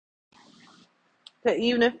Good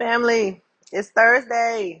evening, family. It's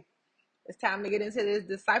Thursday. It's time to get into this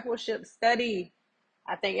discipleship study.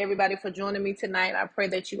 I thank everybody for joining me tonight. I pray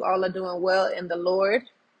that you all are doing well in the Lord.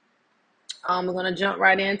 We're going to jump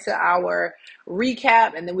right into our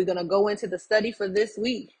recap, and then we're going to go into the study for this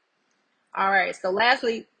week. All right. So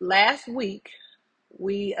last week,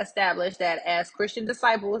 we established that as Christian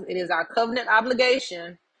disciples, it is our covenant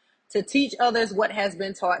obligation to teach others what has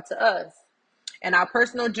been taught to us. In our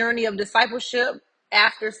personal journey of discipleship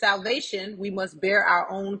after salvation, we must bear our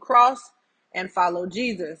own cross and follow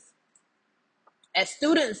Jesus. As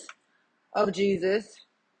students of Jesus,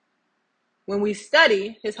 when we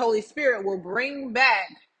study, His Holy Spirit will bring back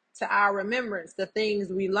to our remembrance the things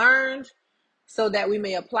we learned so that we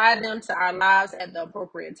may apply them to our lives at the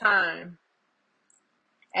appropriate time.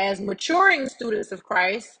 As maturing students of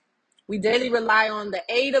Christ, we daily rely on the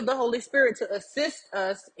aid of the Holy Spirit to assist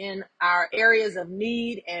us in our areas of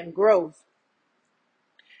need and growth.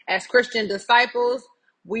 As Christian disciples,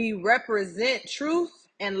 we represent truth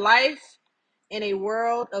and life in a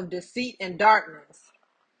world of deceit and darkness.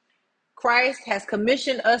 Christ has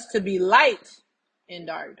commissioned us to be light in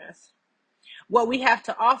darkness. What we have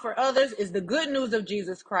to offer others is the good news of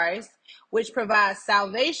Jesus Christ, which provides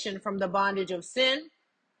salvation from the bondage of sin.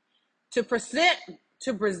 To present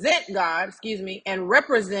God, and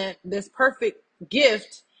represent this perfect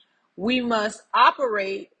gift, we must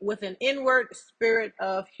operate with an inward spirit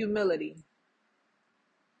of humility.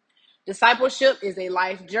 Discipleship is a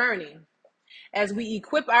life journey. As we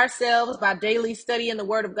equip ourselves by daily studying the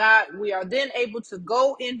Word of God, we are then able to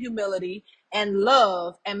go in humility and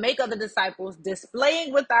love and make other disciples,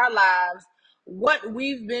 displaying with our lives what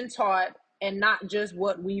we've been taught and not just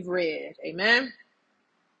what we've read. Amen.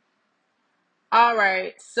 All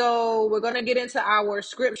right, so we're going to get into our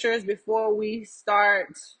scriptures before we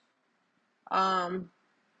start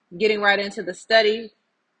getting right into the study.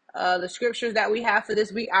 The scriptures that we have for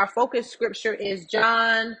this week, our focus scripture is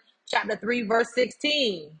John chapter 3, verse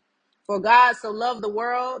 16. For God so loved the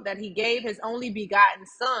world that he gave his only begotten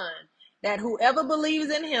Son, that whoever believes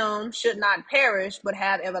in him should not perish, but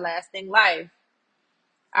have everlasting life.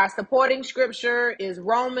 Our supporting scripture is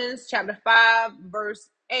Romans chapter 5, verse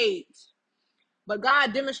 8. But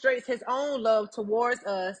God demonstrates his own love towards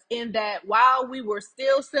us in that while we were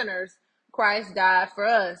still sinners, Christ died for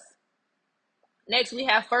us. Next, we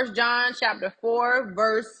have 1 John chapter 4,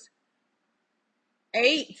 verse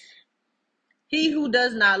 8. He who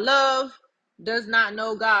does not love does not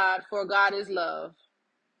know God, for God is love.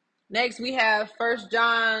 Next, we have 1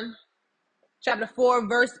 John chapter 4,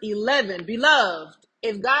 verse 11. Beloved,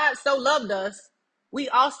 if God so loved us, we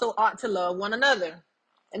also ought to love one another.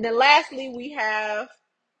 And then lastly, we have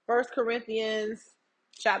 1 Corinthians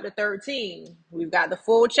chapter 13. We've got the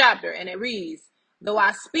full chapter, and it reads, though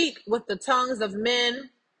I speak with the tongues of men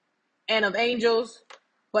and of angels,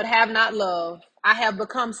 but have not love, I have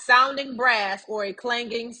become sounding brass or a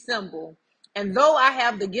clanging cymbal. And though I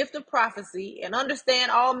have the gift of prophecy and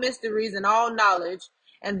understand all mysteries and all knowledge,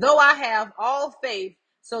 and though I have all faith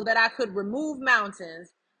so that I could remove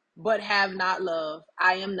mountains, but have not love,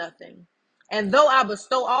 I am nothing. And though I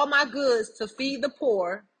bestow all my goods to feed the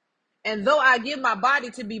poor, and though I give my body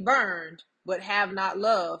to be burned, but have not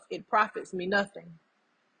love, it profits me nothing.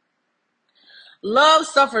 Love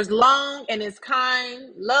suffers long and is kind.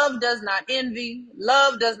 Love does not envy.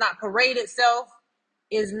 Love does not parade itself,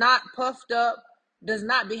 is not puffed up, does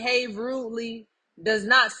not behave rudely, does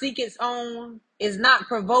not seek its own, is not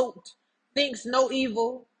provoked, thinks no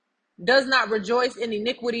evil, does not rejoice in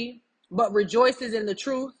iniquity, but rejoices in the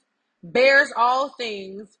truth, bears all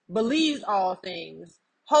things, believes all things,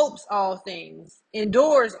 hopes all things,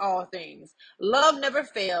 endures all things. Love never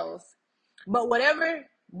fails. But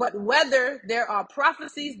whether there are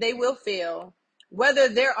prophecies, they will fail. Whether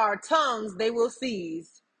there are tongues, they will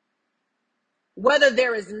cease. Whether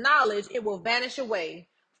there is knowledge, it will vanish away.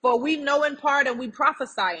 For we know in part and we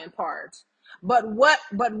prophesy in part. But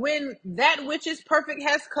when that which is perfect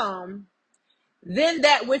has come, then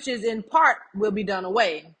that which is in part will be done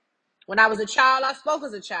away. When I was a child, I spoke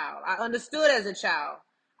as a child. I understood as a child.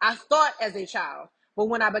 I thought as a child. But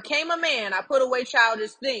when I became a man, I put away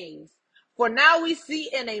childish things. For now we see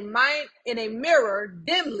in a mirror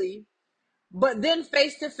dimly, but then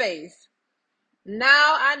face to face.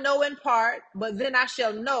 Now I know in part, but then I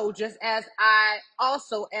shall know just as I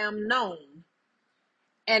also am known.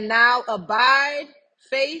 And now abide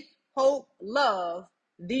faith, hope, love,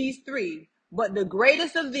 these three. But the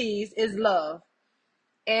greatest of these is love.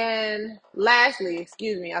 And lastly,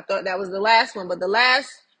 I thought that was the last one, but the last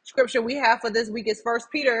scripture we have for this week is 1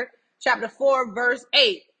 Peter chapter 4, verse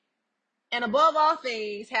 8. And above all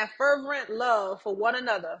things, have fervent love for one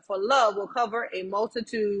another, for love will cover a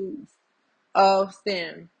multitude of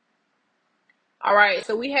sin. All right,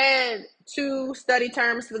 so we had two study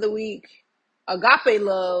terms for the week: agape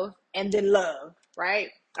love and then love, right?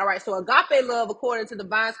 All right, so agape love, according to the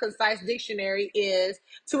Vine's Concise Dictionary, is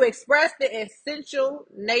to express the essential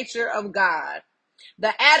nature of God,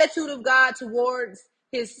 the attitude of God towards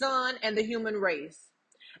his son and the human race,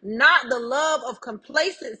 not the love of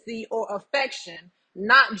complacency or affection,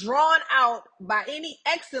 not drawn out by any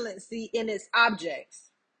excellency in its objects.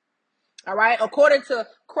 All right. According to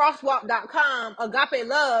crosswalk.com, agape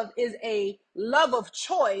love is a love of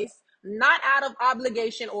choice, not out of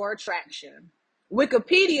obligation or attraction.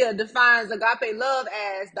 Wikipedia defines agape love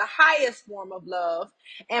as the highest form of love,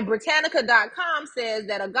 and Britannica.com says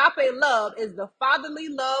that agape love is the fatherly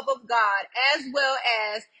love of God as well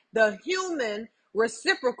as the human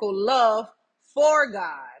reciprocal love for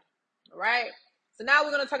God. All right. So now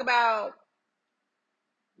we're going to talk about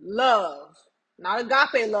love, not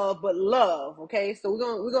agape love, but love. Okay, so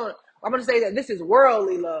I'm gonna say that this is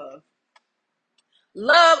worldly love.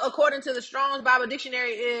 Love, according to the Strong's Bible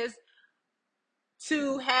Dictionary, is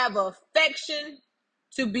to have affection,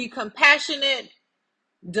 to be compassionate,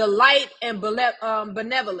 delight, and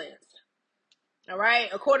benevolence. All right.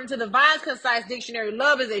 According to the Vine's Concise Dictionary,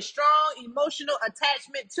 love is a strong emotional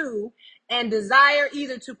attachment to and desire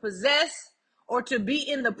either to possess or to be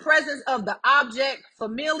in the presence of the object,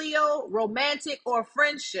 familial, romantic, or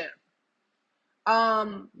friendship.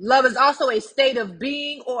 Love is also a state of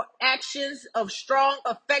being or actions of strong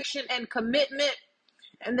affection and commitment.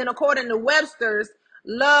 And then according to Webster's,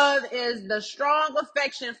 love is the strong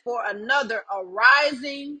affection for another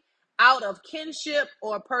arising out of kinship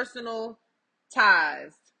or personal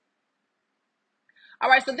ties. All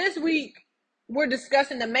right, so this week we're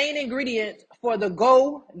discussing the main ingredient for the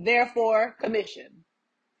Go Therefore Commission.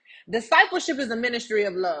 Discipleship is a ministry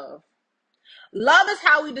of love. Love is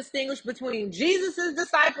how we distinguish between Jesus's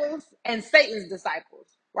disciples and Satan's disciples,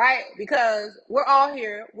 right? Because we're all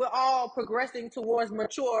here, we're all progressing towards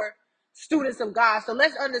mature students of God. So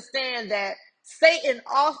let's understand that Satan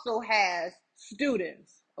also has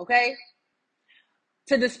students, okay?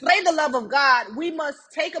 To display the love of God, we must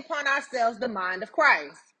take upon ourselves the mind of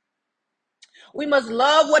Christ. We must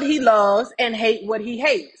love what he loves and hate what he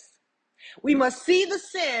hates. We must see the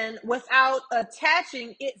sin without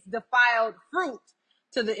attaching its defiled fruit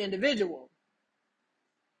to the individual.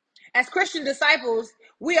 As Christian disciples,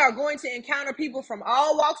 we are going to encounter people from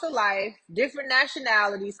all walks of life, different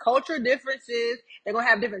nationalities, cultural differences. They're going to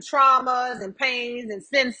have different traumas and pains and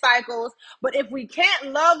sin cycles. But if we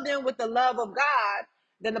can't love them with the love of God,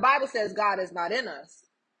 then the Bible says God is not in us.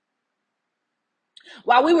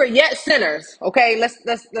 While we were yet sinners, okay,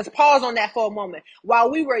 let's pause on that for a moment.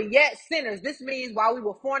 While we were yet sinners, this means while we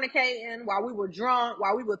were fornicating, while we were drunk,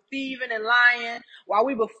 while we were thieving and lying, while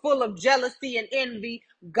we were full of jealousy and envy,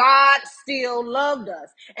 God still loved us.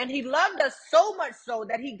 And he loved us so much so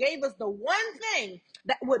that he gave us the one thing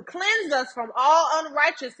that would cleanse us from all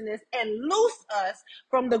unrighteousness and loose us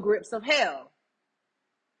from the grips of hell.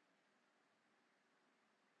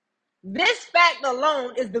 This fact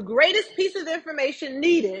alone is the greatest piece of information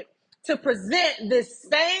needed to present this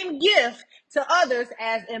same gift to others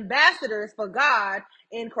as ambassadors for God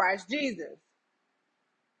in Christ Jesus.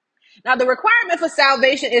 Now, the requirement for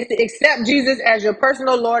salvation is to accept Jesus as your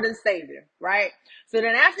personal Lord and Savior, right? So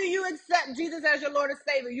then after you accept Jesus as your Lord and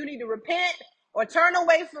Savior, you need to repent or turn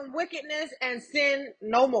away from wickedness and sin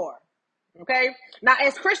no more, okay? Now,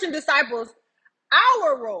 as Christian disciples,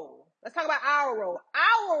 our role, let's talk about our role.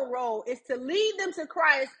 Our role is to lead them to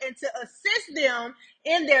Christ and to assist them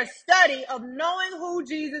in their study of knowing who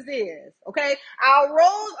Jesus is. Okay. Our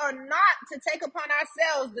roles are not to take upon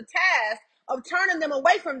ourselves the task of turning them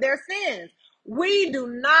away from their sins. We do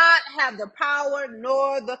not have the power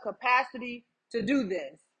nor the capacity to do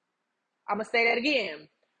this. I'm going to say that again.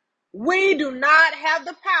 We do not have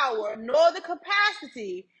the power nor the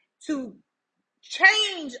capacity to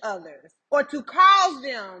change others or to cause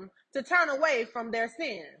them to turn away from their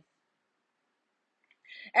sins.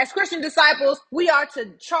 As Christian disciples, we are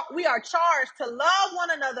charged to love one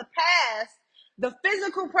another past the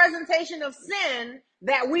physical presentation of sin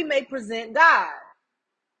that we may present God.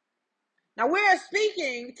 Now we're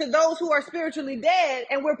speaking to those who are spiritually dead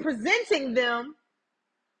and we're presenting them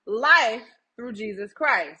life through Jesus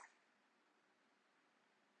Christ.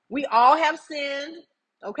 We all have sinned,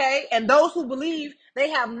 okay? And those who believe they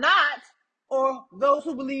have not, or those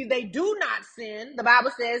who believe they do not sin, the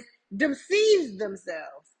Bible says, deceives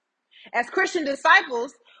themselves. As Christian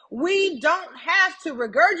disciples, we don't have to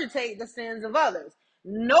regurgitate the sins of others.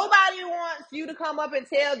 Nobody wants you to come up and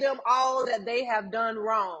tell them all that they have done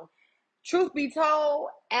wrong. Truth be told,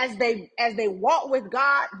 as they walk with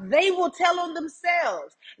God, they will tell on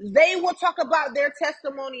themselves. They will talk about their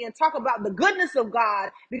testimony and talk about the goodness of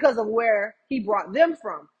God because of where he brought them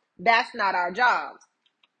from. That's not our job.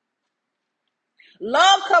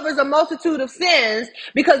 Love covers a multitude of sins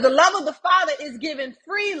because the love of the Father is given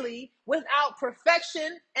freely without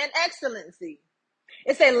perfection and excellency.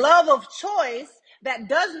 It's a love of choice that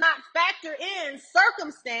does not factor in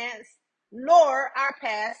circumstance nor our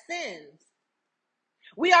past sins.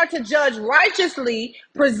 We are to judge righteously,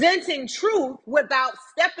 presenting truth without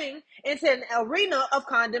stepping into an arena of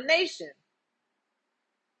condemnation.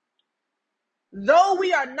 Though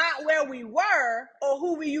we are not where we were or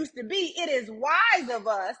who we used to be, it is wise of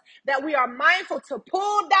us that we are mindful to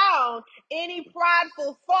pull down any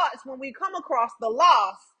prideful thoughts when we come across the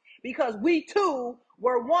lost, because we too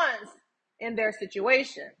were once in their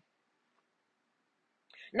situation.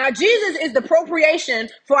 Now, Jesus is the propitiation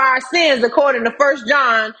for our sins according to 1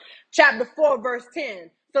 John chapter 4, verse 10.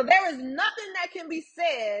 So there is nothing that can be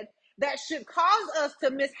said that should cause us to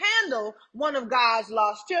mishandle one of God's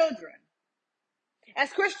lost children.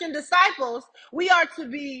 As Christian disciples, we are to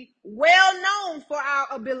be well known for our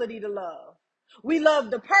ability to love. We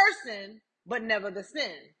love the person, but never the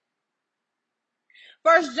sin.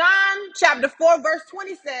 1 John chapter 4, verse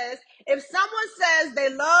 20 says, if someone says they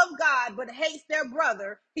love God but hates their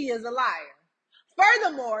brother, he is a liar.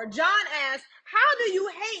 Furthermore, John asks, how do you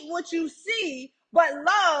hate what you see but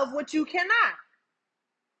love what you cannot?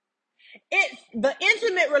 It's the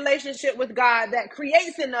intimate relationship with God that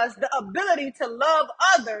creates in us the ability to love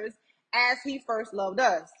others as he first loved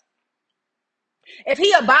us. If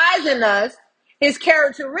he abides in us, his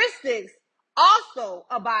characteristics also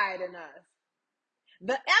abide in us.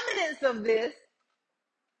 The evidence of this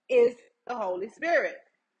is the Holy Spirit.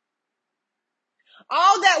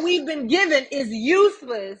 All that we've been given is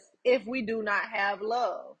useless if we do not have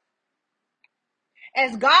love.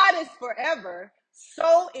 As God is forever,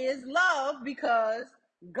 so is love, because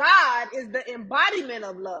God is the embodiment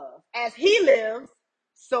of love. As he lives,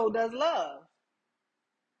 so does love.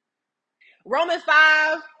 Romans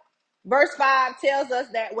 5, verse 5 tells us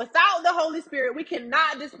that without the Holy Spirit, we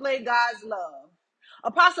cannot display God's love.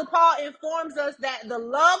 Apostle Paul informs us that the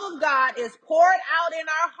love of God is poured out in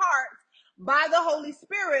our hearts by the Holy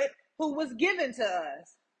Spirit who was given to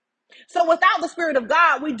us. So without the Spirit of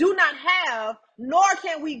God, we do not have, nor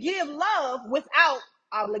can we give love without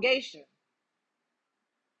obligation.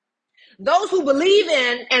 Those who believe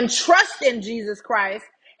in and trust in Jesus Christ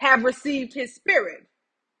have received his Spirit.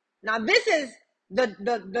 Now, this is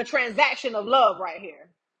the transaction of love right here.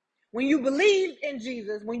 When you believe in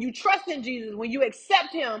Jesus, when you trust in Jesus, when you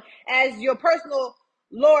accept him as your personal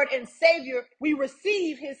Lord and Savior, we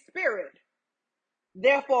receive his Spirit.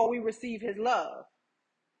 Therefore, we receive his love.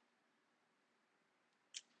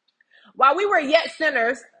 While we were yet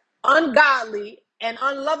sinners, ungodly, and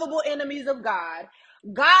unlovable enemies of God,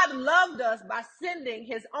 God loved us by sending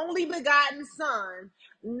his only begotten Son,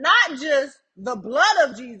 not just the blood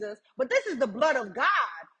of Jesus, but this is the blood of God.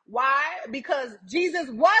 Why? Because Jesus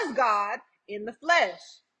was God in the flesh.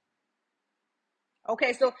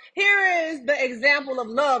 Okay, so here is the example of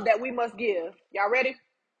love that we must give. Y'all ready?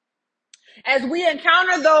 As we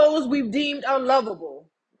encounter those we've deemed unlovable,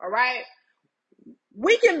 all right,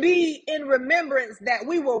 we can be in remembrance that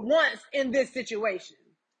we were once in this situation,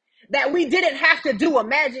 that we didn't have to do a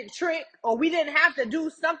magic trick, or we didn't have to do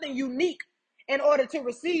something unique in order to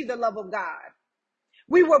receive the love of God.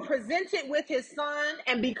 We were presented with his Son,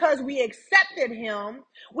 and because we accepted him,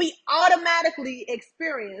 we automatically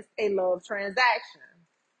experienced a love transaction.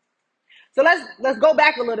 So let's go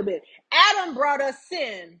back a little bit. Adam brought us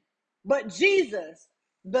sin, but Jesus,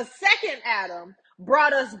 the second Adam,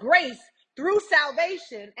 brought us grace through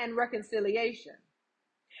salvation and reconciliation.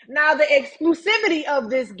 Now, the exclusivity of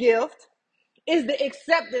this gift is the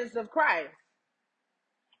acceptance of Christ.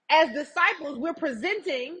 As disciples, we're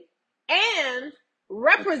presenting and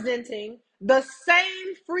representing the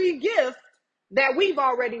same free gift that we've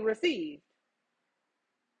already received.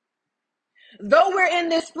 Though we're in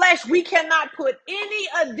this flesh, we cannot put any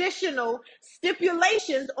additional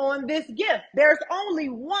stipulations on this gift. There's only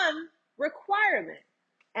one requirement,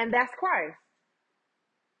 and that's Christ.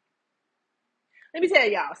 Let me tell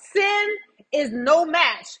y'all, sin is no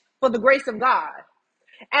match for the grace of God.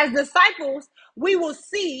 As disciples, we will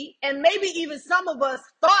see, and maybe even some of us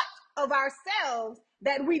thought of ourselves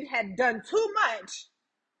that we had done too much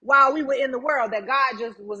while we were in the world, that God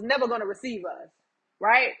just was never going to receive us,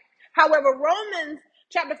 right? However, Romans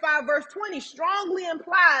chapter 5, verse 20 strongly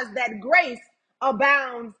implies that grace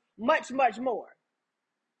abounds much, much more.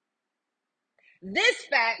 This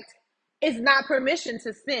fact is not permission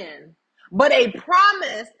to sin, but a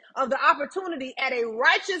promise of the opportunity at a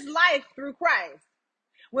righteous life through Christ.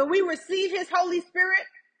 When we receive his Holy Spirit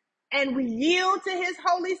and we yield to his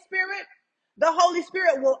Holy Spirit, the Holy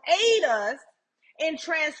Spirit will aid us in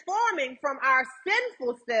transforming from our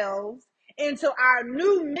sinful selves into our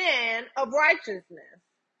new man of righteousness.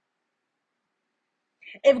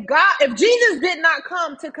 If Jesus did not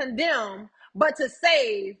come to condemn, but to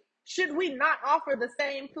save, should we not offer the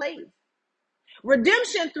same place?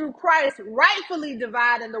 Redemption through Christ, rightfully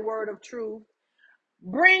dividing the word of truth,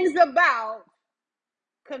 brings about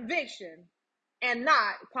conviction and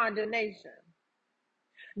not condemnation.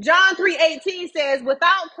 John 3:18 says,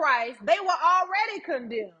 without Christ, they were already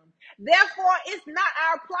condemned. Therefore, it's not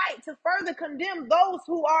our plight to further condemn those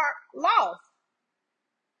who are lost.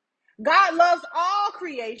 God loves all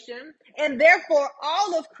creation, and therefore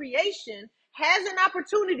all of creation has an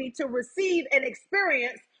opportunity to receive and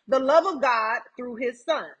experience the love of God through his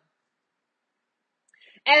Son.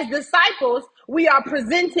 As disciples, we are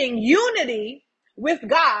presenting unity with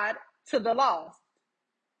God to the lost.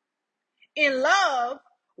 In love,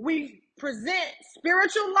 we present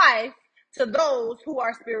spiritual life to those who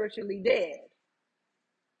are spiritually dead.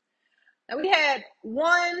 And we had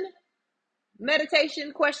one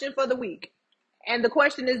meditation question for the week. And the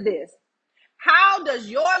question is this: how does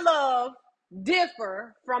your love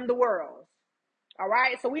differ from the world? All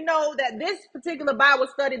right. So we know that this particular Bible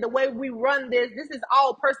study, the way we run this is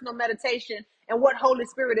all personal meditation and what Holy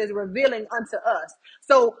Spirit is revealing unto us.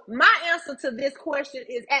 So my answer to this question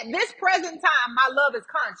is, at this present time, my love is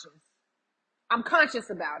conscious. I'm conscious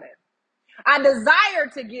about it. I desire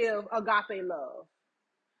to give agape love,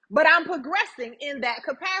 but I'm progressing in that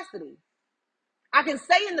capacity. I can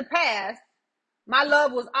say in the past, my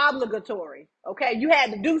love was obligatory. Okay. You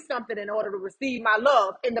had to do something in order to receive my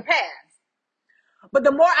love in the past. But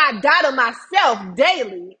the more I die to myself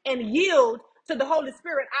daily and yield to the Holy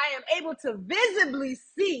Spirit, I am able to visibly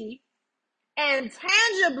see and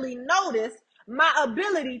tangibly notice my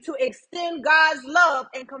ability to extend God's love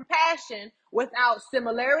and compassion without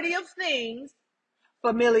similarity of things,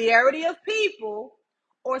 familiarity of people,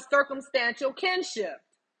 or circumstantial kinship.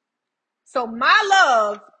 So my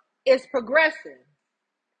love is progressing.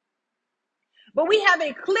 But we have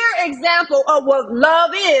a clear example of what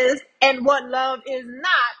love is and what love is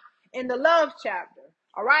not in the love chapter.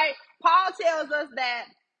 All right. Paul tells us that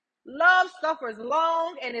love suffers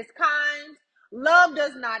long and is kind. Love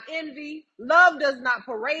does not envy. Love does not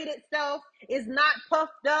parade itself, is not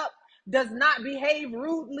puffed up, does not behave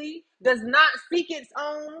rudely, does not seek its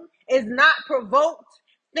own, is not provoked,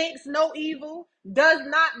 thinks no evil, does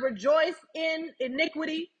not rejoice in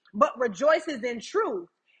iniquity, but rejoices in truth,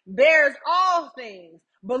 bears all things,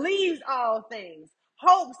 believes all things,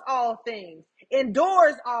 hopes all things,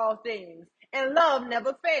 endures all things, and love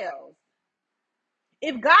never fails.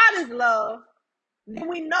 If God is love, then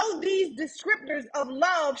we know these descriptors of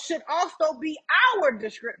love should also be our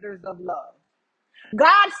descriptors of love.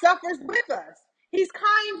 God suffers with us. He's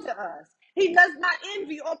kind to us. He does not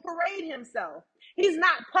envy or parade himself. He's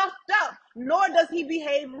not puffed up, nor does he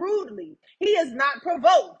behave rudely. He is not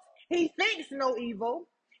provoked. He thinks no evil.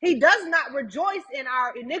 He does not rejoice in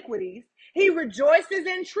our iniquities. He rejoices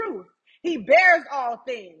in truth. He bears all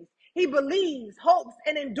things. He believes, hopes,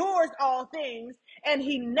 and endures all things, and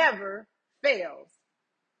he never fails.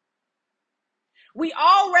 We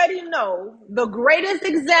already know the greatest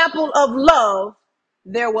example of love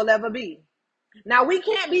there will ever be. Now, we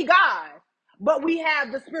can't be God, but we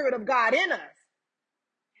have the Spirit of God in us.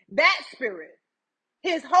 That Spirit,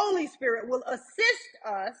 his Holy Spirit, will assist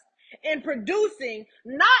us in producing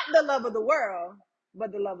not the love of the world,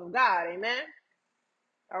 but the love of God. Amen.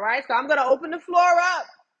 All right. So I'm going to open the floor up,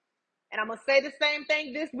 and I'm going to say the same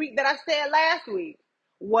thing this week that I said last week.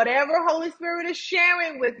 Whatever Holy Spirit is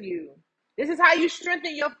sharing with you, this is how you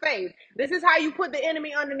strengthen your faith. This is how you put the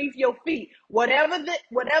enemy underneath your feet. Whatever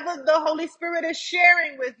the Holy Spirit is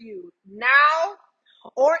sharing with you now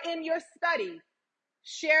or in your study,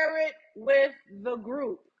 share it with the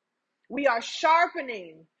group. We are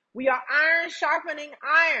sharpening. We are iron sharpening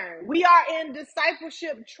iron. We are in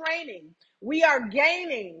discipleship training. We are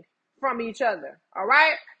gaining from each other. All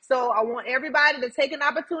right. So I want everybody to take an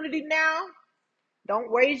opportunity now.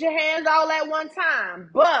 Don't raise your hands all at one time,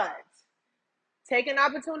 but take an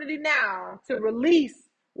opportunity now to release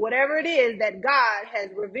whatever it is that God has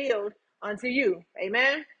revealed unto you.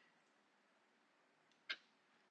 Amen.